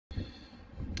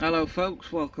Hello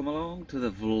folks, welcome along to the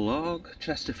vlog.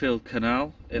 Chesterfield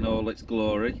Canal in all its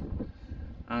glory,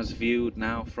 as viewed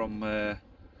now from the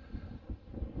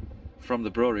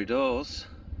brewery doors.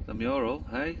 The mural,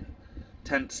 hey?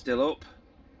 Tent still up,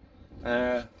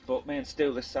 but me and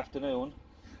Stu this afternoon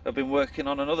have been working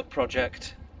on another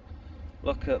project.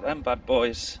 Look at them bad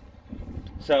boys.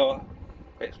 So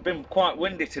it's been quite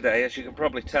windy today, as you can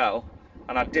probably tell,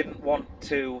 and I didn't want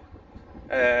to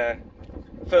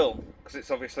film because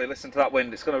it's obviously, listen to that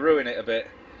wind, it's going to ruin it a bit.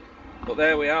 But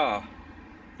there we are.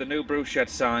 The new brew shed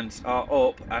signs are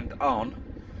up and on.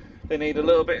 They need a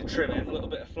little bit of trimming, a little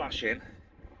bit of flashing,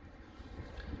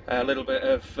 a little bit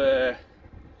of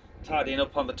tidying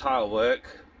up on the tile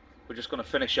work. We're just going to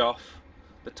finish off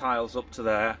the tiles up to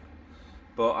there,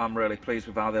 but I'm really pleased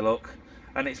with how they look.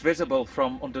 And it's visible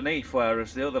from underneath,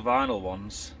 whereas the other vinyl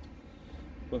ones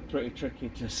were pretty tricky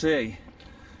to see.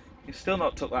 You've still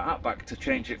not took that hat back to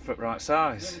change it for the right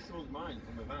size. Yeah, this one's mine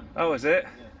from the van. Oh, is it?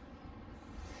 Yeah.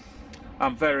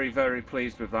 I'm very, very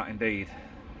pleased with that indeed.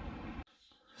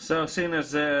 So, seeing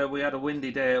as we had a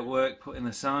windy day at work putting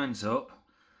the signs up,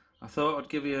 I thought I'd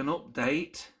give you an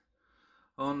update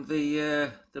on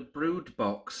the brood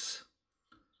box.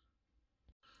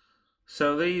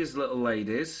 So these little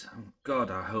ladies,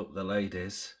 God, I hope the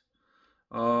ladies,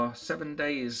 are 7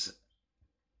 days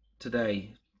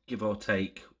today, give or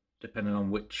take, depending on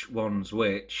which one's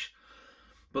which,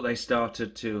 but they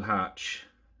started to hatch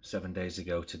 7 days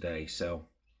ago today, so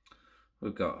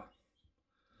we've got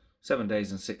 7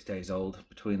 days and 6 days old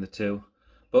between the two,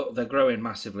 but they're growing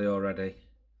massively already.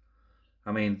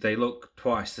 I mean, they look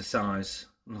twice the size.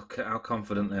 Look at how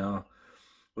confident they are.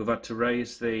 We've had to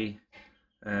raise the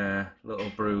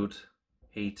little brood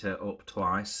heater up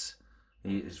twice.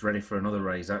 He's ready for another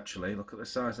raise actually. Look at the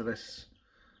size of this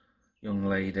young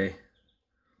lady.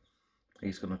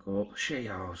 He's going to go up.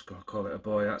 I was going to call it a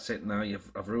boy. That's it now.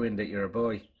 I've ruined it. You're a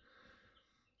boy.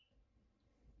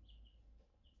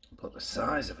 But the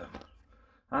size of him,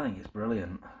 I think it's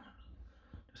brilliant.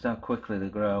 Just how quickly they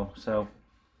grow. So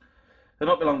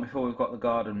it'll not be long before we've got the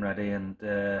garden ready, and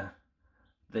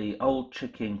the old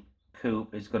chicken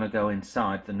coop is going to go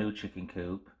inside the new chicken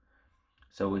coop,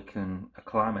 so we can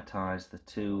acclimatise the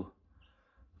two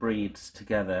breeds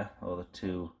together, or the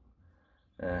two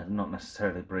not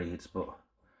necessarily breeds, but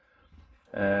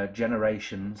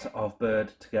generations of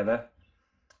bird together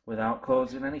without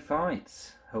causing any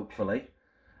fights, hopefully.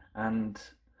 And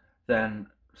then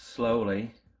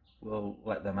slowly we'll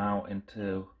let them out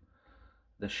into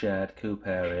the shared coop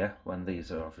area when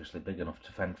these are obviously big enough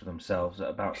to fend for themselves at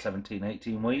about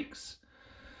 17-18 weeks.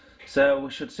 So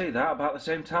we should see that about the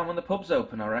same time when the pub's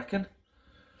open, I reckon.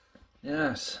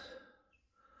 Yes.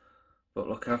 But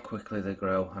look how quickly they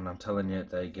grow, and I'm telling you,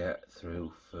 they get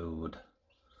through food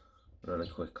really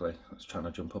quickly. Let's try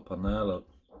to jump up on there, look.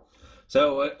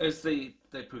 So as they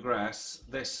progress,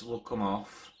 this will come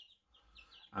off,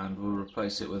 and we'll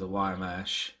replace it with a wire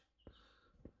mesh,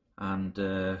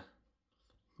 and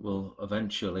we'll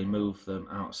eventually move them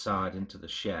outside into the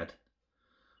shed,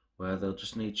 where they'll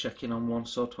just need checking on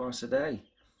once or twice a day.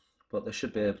 But they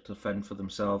should be able to fend for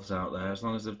themselves out there, as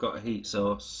long as they've got a heat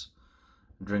source,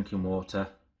 drinking water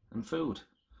and food.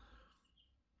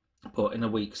 But in a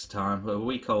week's time, we're a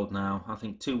week old now, I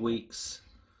think 2 weeks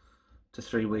to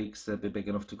 3 weeks they'll be big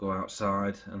enough to go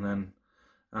outside, and then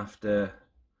after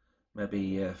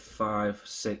maybe 5,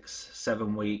 6,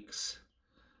 7 weeks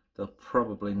they'll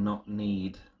probably not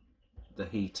need the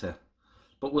heater,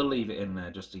 but we'll leave it in there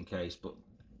just in case. But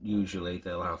usually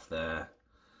they'll have their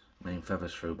main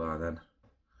feathers through by then.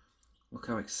 Look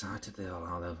how excited they all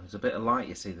are though. There's a bit of light,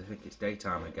 you see, they think it's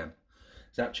daytime again.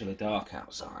 It's actually dark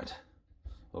outside,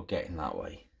 or getting that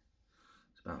way.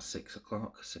 It's about 6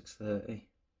 o'clock, 6:30.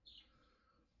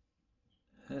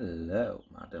 Hello,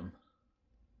 madam.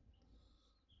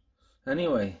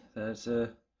 Anyway, there's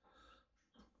a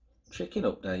chicken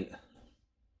update.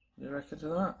 You reckon to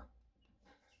that?